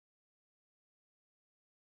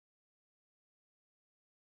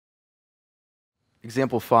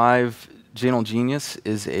Example 5, Gentle Genius,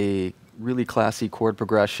 is a really classy chord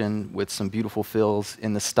progression with some beautiful fills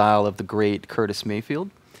in the style of the great Curtis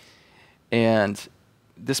Mayfield. And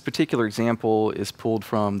this particular example is pulled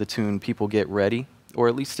from the tune People Get Ready, or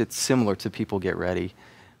at least it's similar to People Get Ready,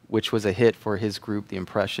 which was a hit for his group, The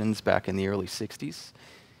Impressions, back in the early 60s.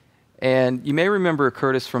 And you may remember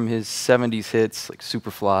Curtis from his 70s hits, like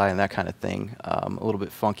Superfly and that kind of thing, a little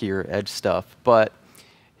bit funkier edge stuff. But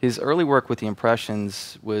his early work with The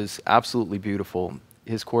Impressions was absolutely beautiful.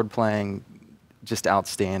 His chord playing, just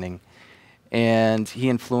outstanding. And he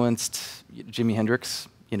influenced Jimi Hendrix.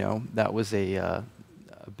 You know, that was a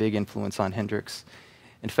big influence on Hendrix.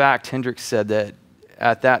 In fact, Hendrix said that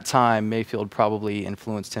at that time, Mayfield probably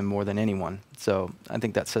influenced him more than anyone. So I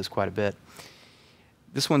think that says quite a bit.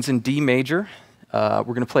 This one's in D major. We're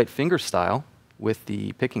going to play it fingerstyle with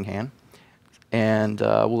the picking hand. And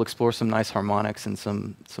we'll explore some nice harmonics and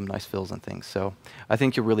some nice fills and things. So I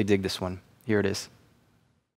think you'll really dig this one. Here it is.